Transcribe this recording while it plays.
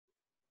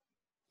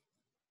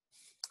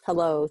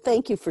Hello,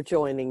 thank you for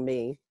joining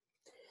me.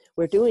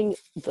 We're doing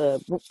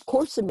the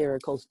Course in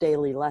Miracles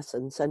daily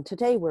lessons, and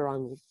today we're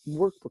on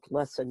workbook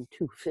lesson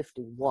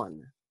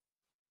 251.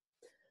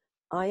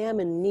 I am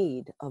in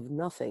need of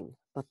nothing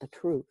but the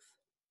truth.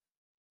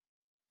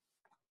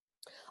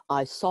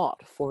 I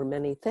sought for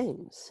many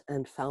things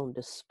and found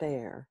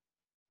despair.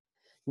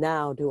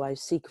 Now do I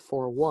seek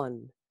for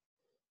one,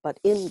 but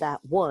in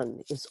that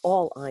one is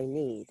all I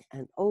need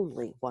and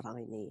only what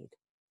I need.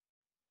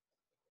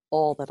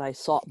 All that I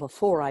sought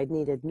before I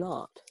needed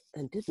not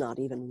and did not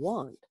even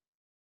want.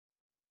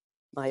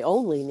 My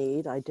only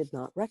need I did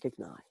not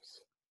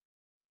recognize.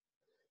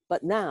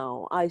 But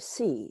now I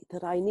see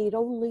that I need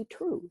only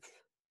truth.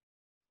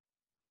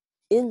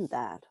 In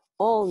that,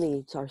 all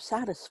needs are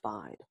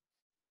satisfied,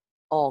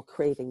 all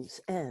cravings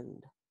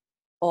end,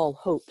 all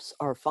hopes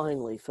are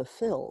finally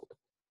fulfilled,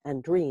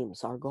 and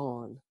dreams are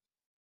gone.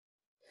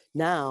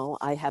 Now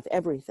I have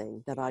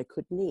everything that I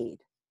could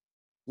need.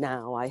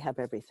 Now I have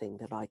everything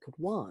that I could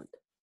want.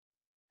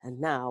 And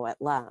now at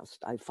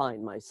last I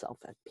find myself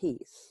at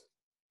peace.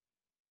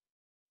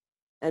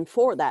 And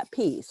for that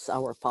peace,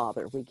 our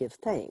Father, we give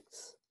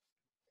thanks.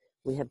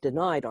 We have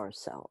denied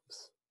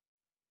ourselves.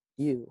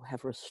 You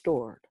have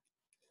restored.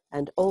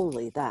 And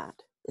only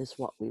that is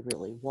what we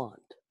really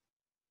want.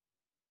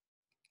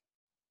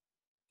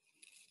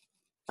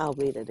 I'll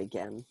read it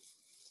again.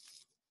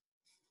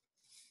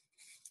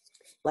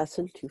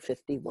 Lesson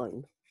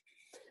 251.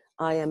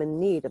 I am in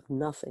need of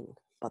nothing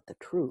but the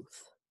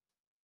truth.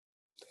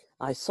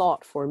 I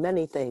sought for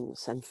many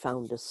things and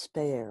found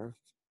despair.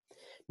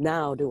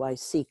 Now do I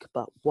seek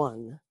but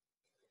one,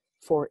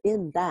 for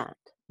in that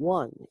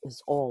one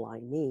is all I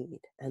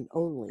need and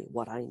only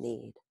what I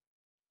need.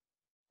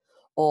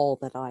 All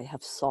that I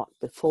have sought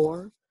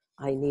before,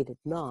 I needed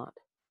not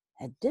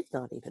and did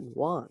not even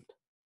want.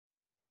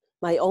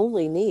 My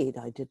only need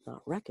I did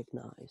not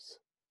recognize.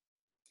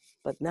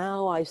 But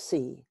now I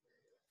see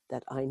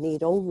that I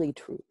need only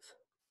truth.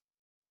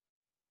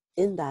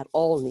 In that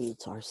all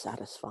needs are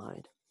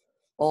satisfied,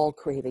 all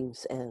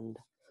cravings end,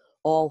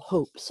 all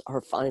hopes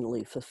are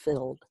finally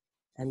fulfilled,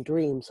 and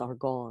dreams are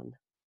gone.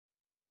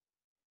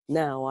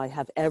 Now I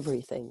have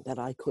everything that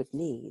I could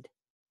need.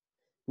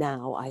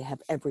 Now I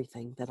have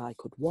everything that I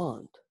could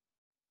want.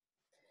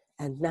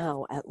 And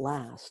now at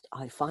last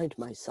I find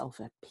myself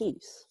at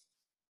peace.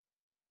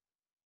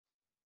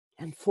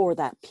 And for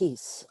that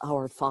peace,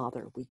 our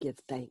Father, we give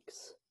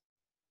thanks.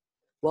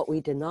 What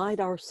we denied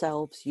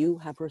ourselves, you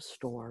have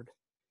restored,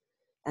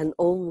 and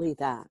only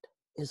that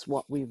is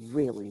what we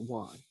really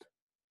want.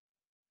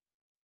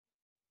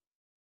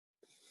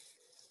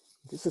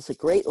 This is a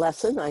great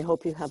lesson. I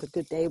hope you have a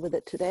good day with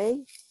it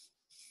today.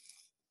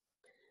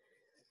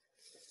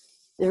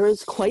 There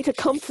is quite a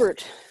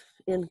comfort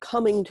in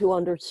coming to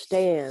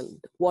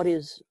understand what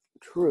is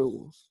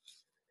true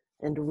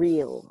and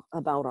real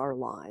about our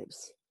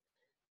lives.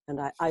 And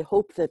I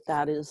hope that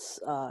that is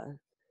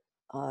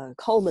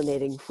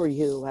culminating for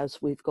you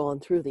as we've gone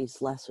through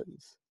these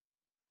lessons.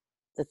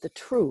 That the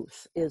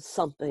truth is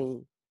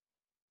something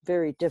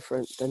very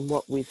different than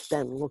what we've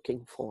been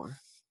looking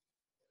for.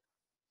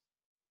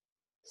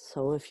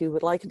 So if you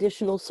would like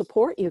additional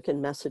support, you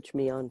can message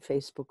me on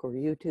Facebook or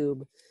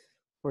YouTube,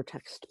 or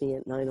text me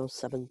at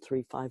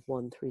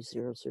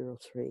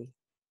 907-351-3003.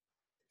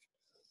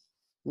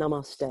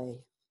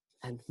 Namaste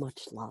and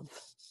much love.